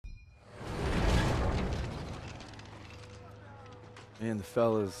Me and the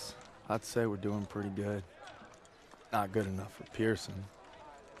fellas, I'd say we're doing pretty good. Not good enough for Pearson,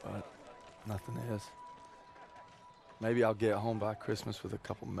 but nothing is. Maybe I'll get home by Christmas with a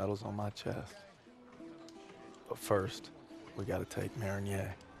couple medals on my chest. But first, we gotta take Marigny.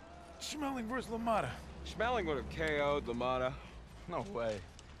 Schmeling versus LaMotta. Schmeling would have KO'd LaMotta. No way.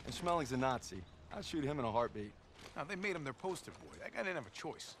 And Schmelling's a Nazi. I'd shoot him in a heartbeat. Now, they made him their poster boy. That guy didn't have a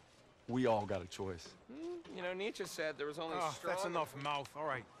choice. We all got a choice. You know, Nietzsche said there was only strong... That's enough mouth. All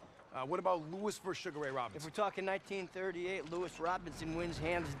right. What about Lewis versus Sugar Ray Robinson? If we're talking 1938, Lewis Robinson wins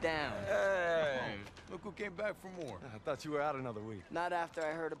hands down. Hey! Look who came back for more. I thought you were out another week. Not after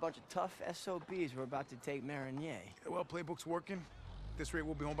I heard a bunch of tough SOBs were about to take Marigny. Yeah, well, playbook's working. At this rate,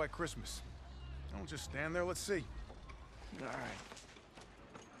 we'll be home by Christmas. Don't just stand there. Let's see. All right.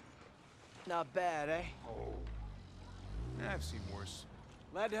 Not bad, eh? Oh. Yeah, I've seen worse.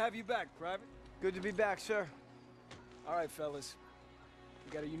 Glad to have you back, Private. Good to be back, sir. All right, fellas.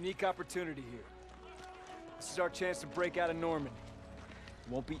 We got a unique opportunity here. This is our chance to break out of Normandy.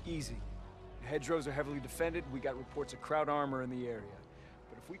 It won't be easy. The hedgerows are heavily defended. We got reports of Kraut armor in the area.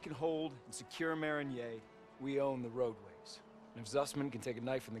 But if we can hold and secure Marigny, we own the roadways. And if Zussman can take a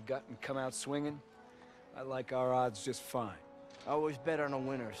knife in the gut and come out swinging, I like our odds just fine. Always bet on a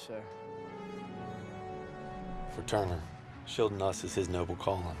winner, sir. For Turner, shielding us is his noble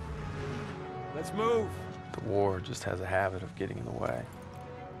calling. Let's move. The war just has a habit of getting in the way.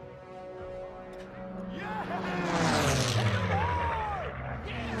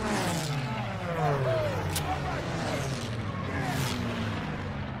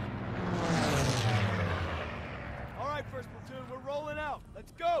 All right, first platoon, we're rolling out.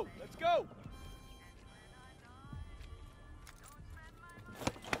 Let's go. Let's go.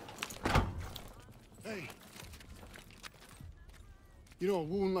 Hey. You know, a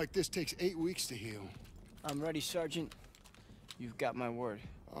wound like this takes 8 weeks to heal. I'm ready, Sergeant. You've got my word.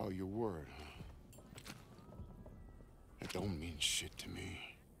 Oh, your word, huh? That don't mean shit to me.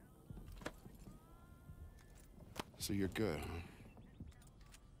 So you're good,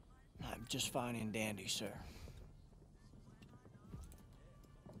 huh? I'm just fine and dandy, sir.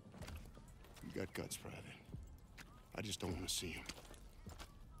 You got guts, Private. I just don't want to see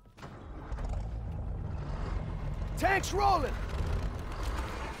them. Tanks rolling.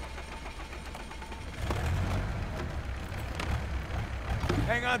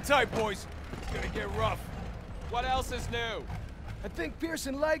 Hang on tight, boys. It's gonna get rough. What else is new? I think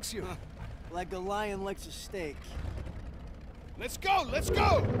Pearson likes you. Like a lion likes a steak. Let's go! Let's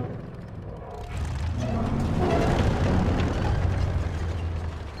go!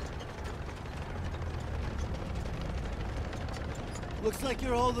 Looks like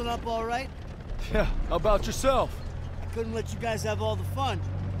you're holding up all right. Yeah, how about yourself? I couldn't let you guys have all the fun.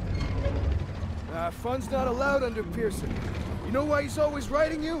 Fun's not allowed under Pearson. You know why he's always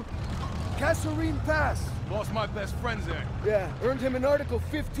writing you? Kasserine Pass. Lost my best friends there. Yeah, earned him an Article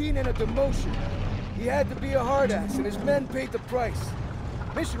 15 and a demotion. He had to be a hard-ass, and his men paid the price.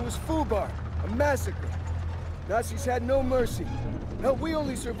 Mission was FUBAR, a massacre. Nazis had no mercy. Hell, we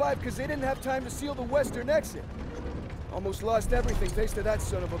only survived because they didn't have time to seal the western exit. Almost lost everything thanks to that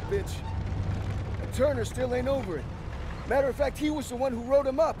son of a bitch. And Turner still ain't over it. Matter of fact, he was the one who wrote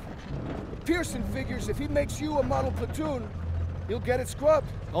him up. But Pearson figures if he makes you a model platoon, he'll get it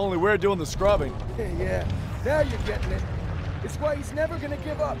scrubbed. Only we're doing the scrubbing. Yeah, now you're getting it. It's why he's never gonna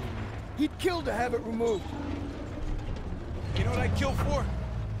give up. He'd kill to have it removed. You know what I'd kill for?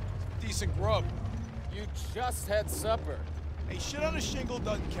 Decent grub. You just had supper. Hey, shit on a shingle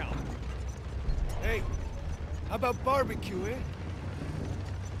doesn't count. Hey, how about barbecue, eh?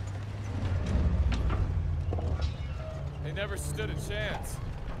 They never stood a chance.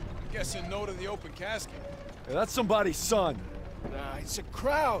 I'm guessing no to the open casket. Hey, that's somebody's son. Nah, it's a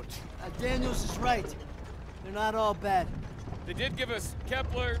crowd. Daniels is right. They're not all bad. They did give us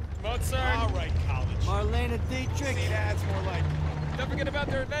Kepler, Mozart. All right, college. Marlena Dietrich. See, that's more like Don't forget about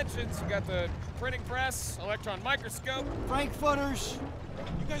their inventions. You got the printing press, electron microscope. Frankfurters.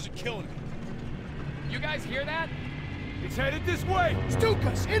 You guys are killing me. You guys hear that? It's headed this way.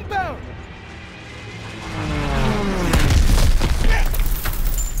 Stukas, inbound!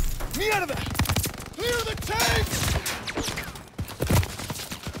 Me out of that! Clear the tanks!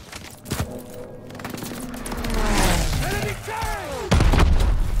 Enemy tank!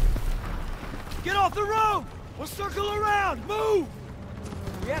 Get off the road! We'll circle around! Move!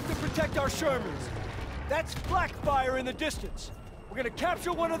 We have to protect our Shermans. That's flak fire in the distance. We're gonna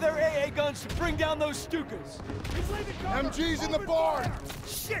capture one of their AA guns to bring down those Stukas. MG's in the barn!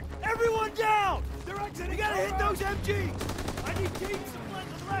 Shit! Everyone down! They're exiting. We gotta hit those MGs! I need teams to blend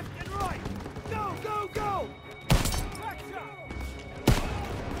the left and right! Go, go, go! Back shot!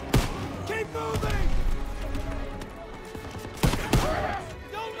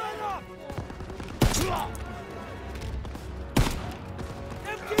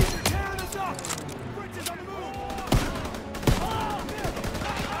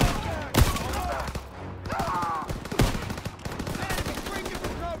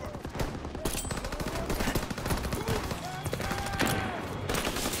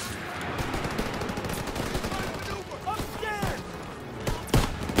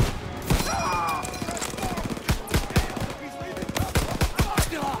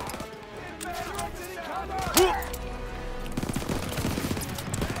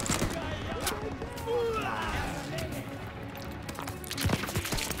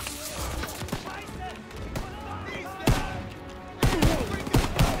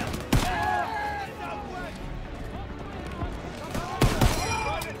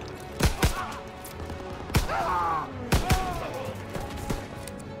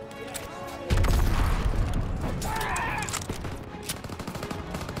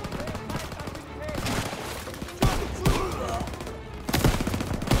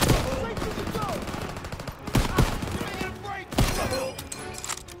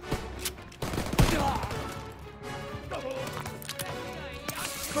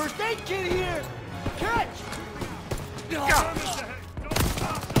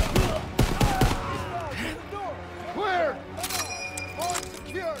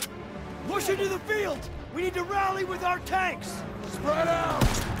 rally with our tanks! Spread out!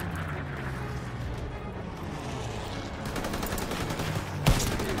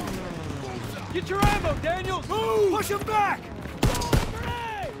 Get your ammo, Daniels! Move! Push him back!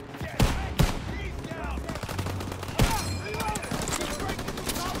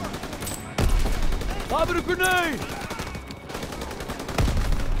 Lobbing a grenade!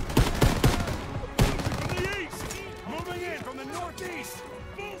 From the east! Moving in from the northeast!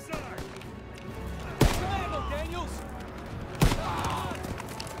 Bullseye! Some ammo, Daniels!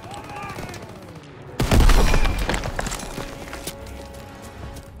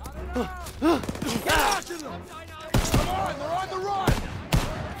 Get after them! Come on, they're on the run!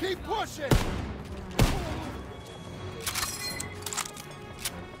 Keep pushing!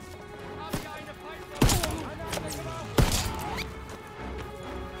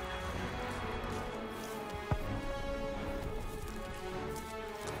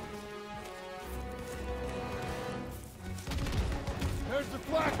 There's the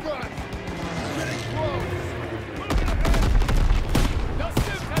flak gun! Getting close! Those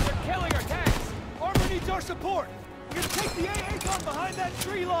Stoops guys are killing our tanks! Armor needs our support! We're gonna take the AA gun behind that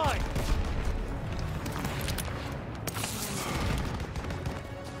tree line!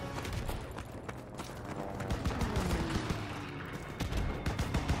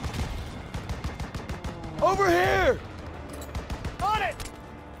 Over here! On it!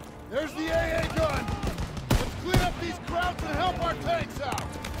 There's the AA gun! Let's clean up these crowds and help our tanks out!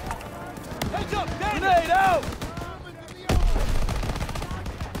 Heads up! Grenade out!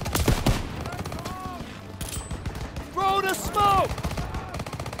 Throw the smoke!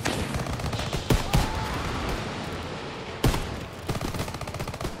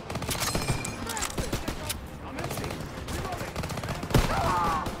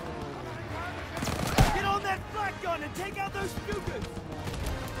 Get on that flak gun and take out those Stukas!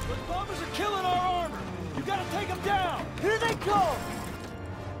 Those bombers are killing our armor! You gotta take them down! Here they come!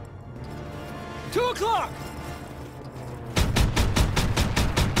 2 o'clock!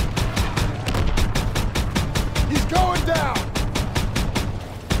 He's going down!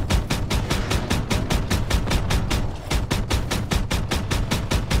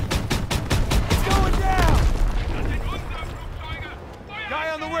 It's going down! Guy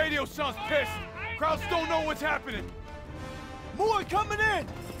on the radio sounds pissed! Crowds don't know what's happening! More coming in!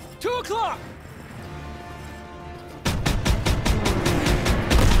 2 o'clock!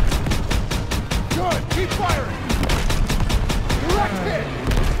 Good! Keep firing! Direct hit!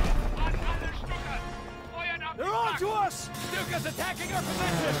 They're on to us! Stuka's attacking our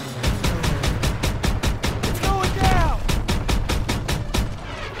position! It's going down!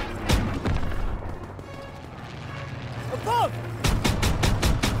 Above!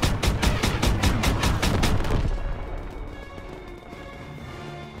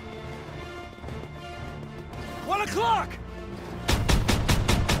 One o'clock!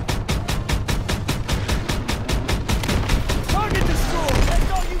 Target destroyed!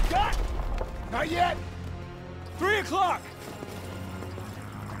 That's all you got? Not yet! 3 o'clock!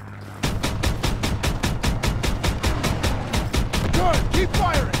 Good! Keep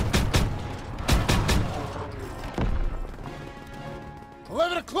firing!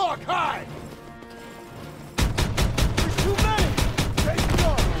 11 o'clock! High! There's too many! Take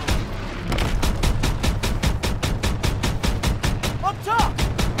cover! Up top!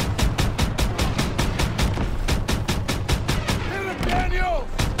 Hit him, Daniels!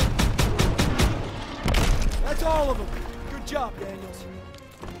 That's all of them. Good job, Daniels.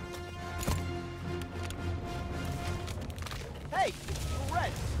 Hey,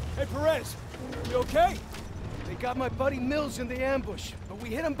 Perez. Hey, Perez. You okay? They got my buddy Mills in the ambush, but we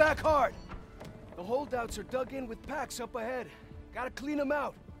hit him back hard. The holdouts are dug in with packs up ahead. Gotta clean them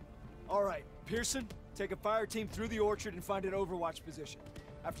out. All right, Pearson, take a fire team through the orchard and find an overwatch position.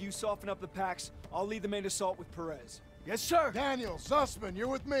 After you soften up the packs, I'll lead the main assault with Perez. Yes, sir. Daniel, Zussman, you're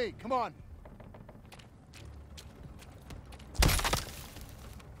with me. Come on.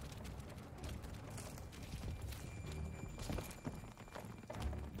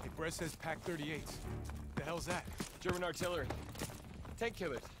 Hey, Brett says Pack 38s. The hell's that? German artillery. Tank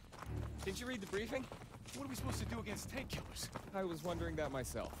killers. Didn't you read the briefing? What are we supposed to do against tank killers? I was wondering that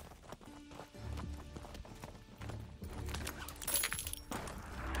myself.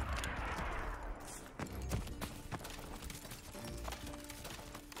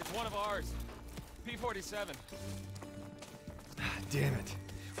 It's one of ours. P-47. Damn it.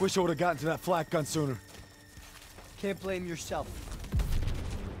 Wish I would have gotten to that flak gun sooner. Can't blame yourself.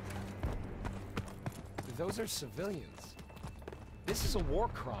 Those are civilians. This is a war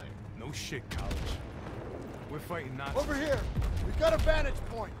crime. No shit, college. We're fighting Nazis. Over here. We've got a vantage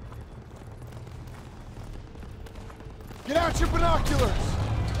point. Get out your binoculars!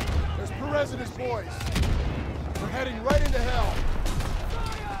 There's Perez and his boys. We're heading right into hell.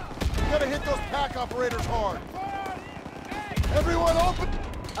 We gotta hit those pack operators hard. Everyone open!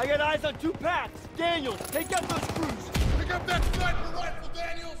 I got eyes on 2 packs. Daniels, take out those crews. Pick up that sniper rifle,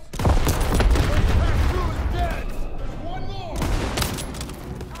 Daniels! First pack crew is dead! There's one more!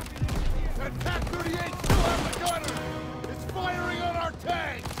 That pack 38 still has the gunner! It's firing on our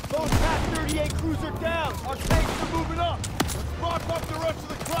tanks! Those pack 38 crews are down. Our tanks are moving up. Let's mop up the rest of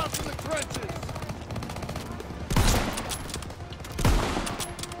the crouch in the trenches!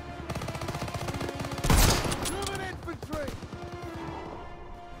 German infantry!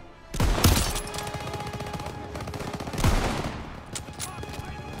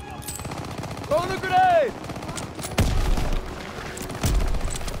 Throw the grenade!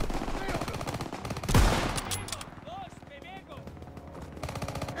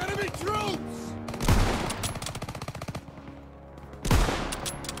 Enemy troops!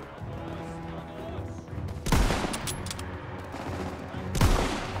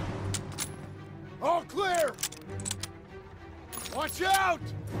 All clear! Watch out!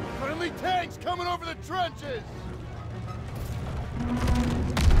 Friendly tanks coming over the trenches!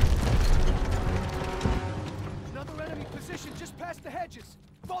 Another enemy position just past the hedges.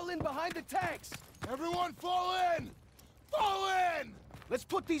 Fall in behind the tanks. Everyone fall in! Fall in! Let's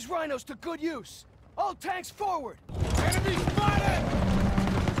put these rhinos to good use. All tanks forward. Enemy spotted!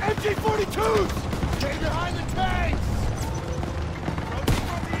 MG-42s! Stay behind the tanks!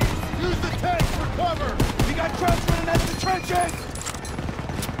 Use the tanks for cover! We got trucks running out of the trenches!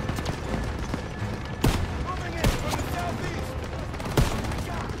 Moving in from the southeast!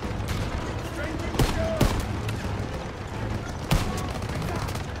 Straight through the go!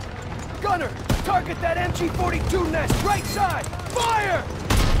 Gunner, target that MG-42 nest, right side! Fire!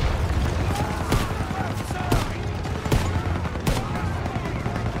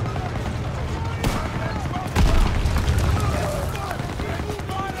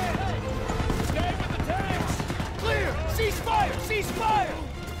 Clear! Cease fire! Cease fire!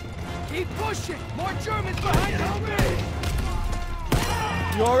 Keep pushing! More Germans behind you!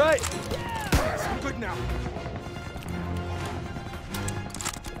 You all right? I'm good now.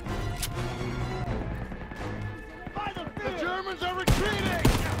 The Germans are retreating!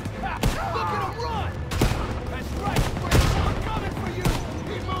 Look at them run! That's right, Fritz! I'm coming for you!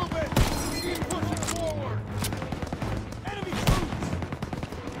 Keep moving! Keep pushing forward! Enemy troops!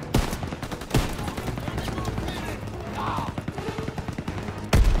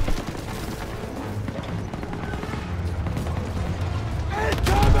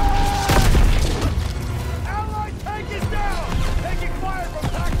 Allied tank is down! Taking fire from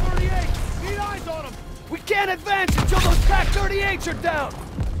Pack 38! Need eyes on them! We can't advance until those Pack 38s are down!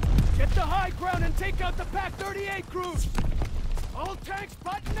 Get the high ground and take out the Pack 38 crews! All tanks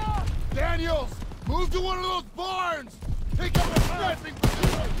button up! Daniels, move to one of those barns! Take up a sniping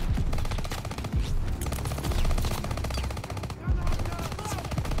position!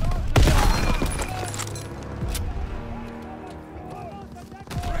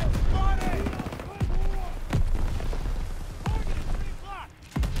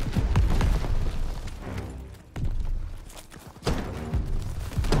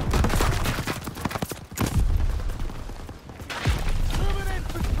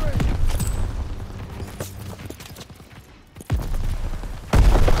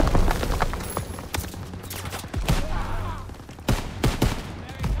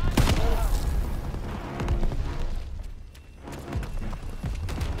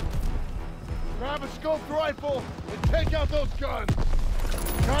 Grab a scoped rifle and take out those guns.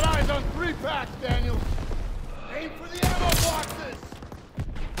 Got eyes on 3 packs, Daniels. Aim for the ammo boxes.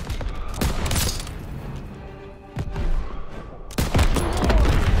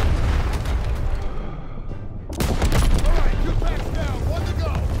 All right, 2 packs down, 1 to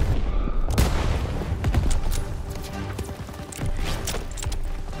go.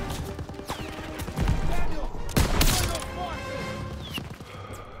 Daniels, find those boxes.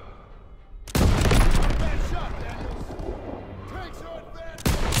 Bad shot, Daniels. Tanks are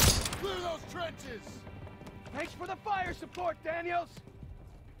advancing. Clear those trenches. Thanks for the fire support, Daniels!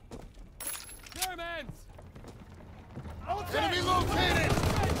 Germans! Enemy located.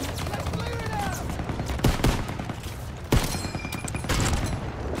 Let's clear it out!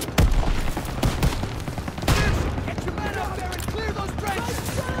 Get your men up there and clear those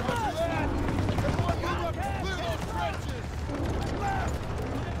trenches! Roger that. Everyone move up and clear those trenches.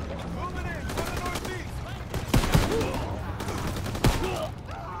 Moving in from the northeast.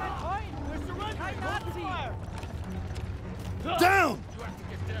 Down!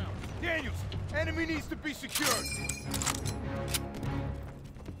 Daniels, enemy enemy needs to be secured.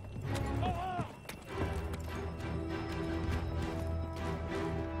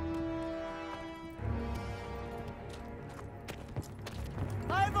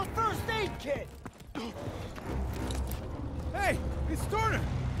 I have a first aid kit! Hey, it's Turner.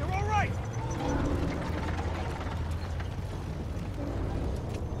 They're all right.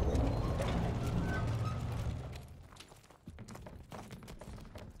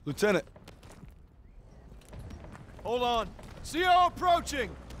 Lieutenant. Hold on. CO approaching!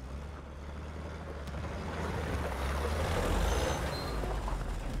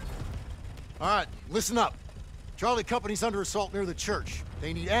 All right, listen up. Charlie Company's under assault near the church.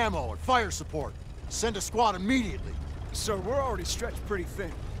 They need ammo and fire support. Send a squad immediately. Sir, we're already stretched pretty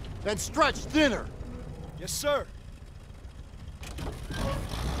thin. Then stretch thinner. Yes, sir.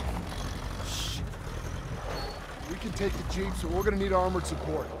 We can take the jeep, so we're gonna need armored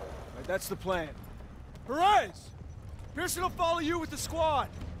support. Right, that's the plan. Perez! Pearson will follow you with the squad.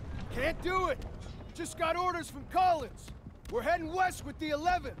 Can't do it! Just got orders from Collins. We're heading west with the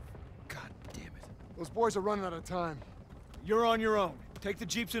 11th. God damn it. Those boys are running out of time. You're on your own. Take the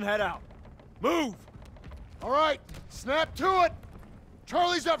jeeps and head out. Move! All right, snap to it!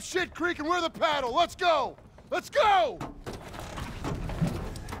 Charlie's up Shit Creek and we're the paddle. Let's go! Let's go!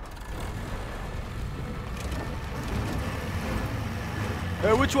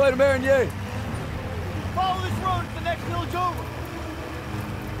 Hey, which way to Marigny? Follow this road to the next village over.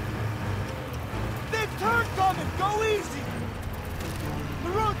 Big turn coming! Go easy! The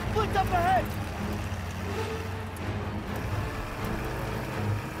road splits up ahead!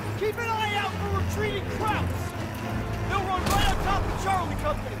 Keep an eye out for retreating Krauts! They'll run right on top of Charlie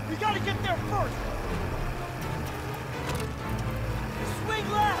Company! We gotta get there first!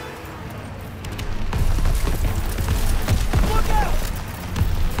 Swing left! Look out!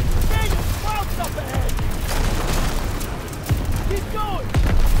 Daniel, Krauts up ahead! Keep going!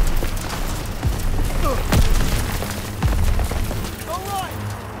 All right!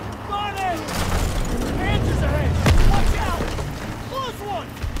 On in! Answers ahead! Watch out! Close one!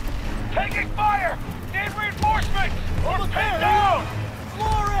 Taking fire! Need reinforcements! Or Almost pinned there, down!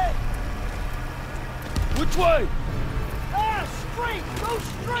 Floor it! Which way? Ah, straight! Go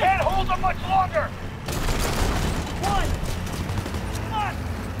straight! Can't hold them much longer! One! Up!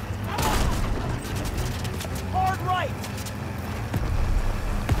 Hard right!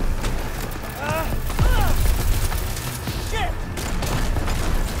 Shit!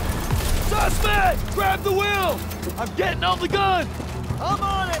 Suspect! Grab the wheel! I'm getting on the gun! I'm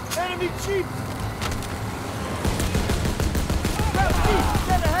on it! Enemy chief! Grab chief!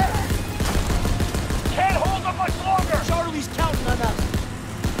 Dead ahead! Can't hold them much longer! Charlie's counting on us!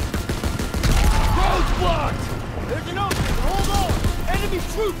 Road's blocked! There's an opening! Hold on! Enemy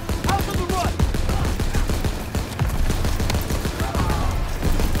troops! Out to the right!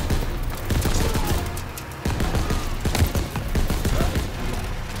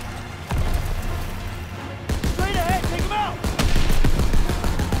 Straight ahead! Take him out!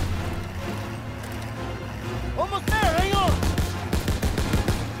 Almost there! Hang on!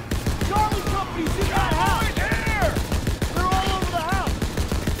 Charlie Company's in that house! Boys here! They're all over the house!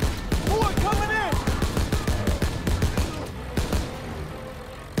 More coming in!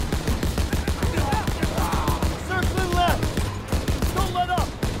 Circling left! Don't let up!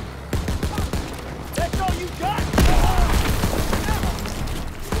 That's all you got?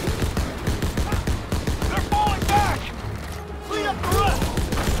 They're falling back! Clean up the rest!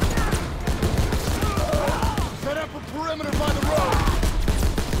 Set up a perimeter by the road.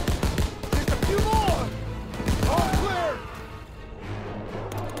 Just a few more! All clear!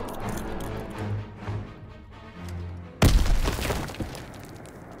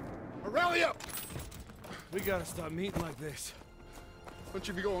 Rally up! We gotta stop meeting like this. Bunch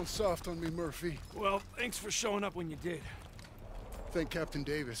of you going soft on me, Murphy. Well, thanks for showing up when you did. Thank Captain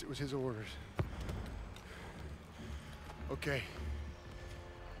Davis. It was his orders. Okay.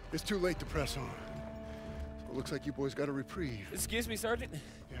 It's too late to press on. So it looks like you boys got a reprieve. Excuse me, Sergeant.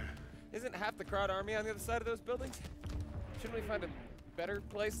 Yeah. Isn't half the crowd army on the other side of those buildings? Shouldn't we find a better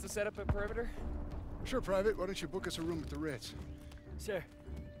place to set up a perimeter? Sure, Private. Why don't you book us a room at the Ritz? Sir.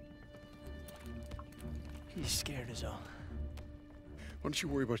 He's scared as all. Why don't you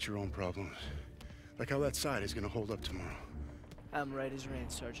worry about your own problems? Like how that side is gonna hold up tomorrow. I'm right as rain,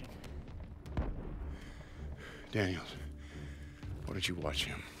 Sergeant. Daniels, why don't you watch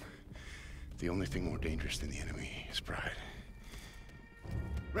him? The only thing more dangerous than the enemy is pride.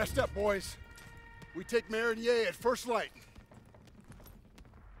 Rest up, boys. We take Marigny at first light.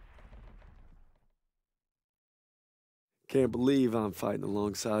 Can't believe I'm fighting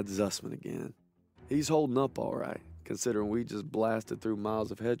alongside Zussman again. He's holding up all right, considering we just blasted through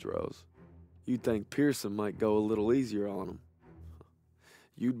miles of hedgerows. You'd think Pearson might go a little easier on him.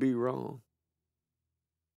 You'd be wrong.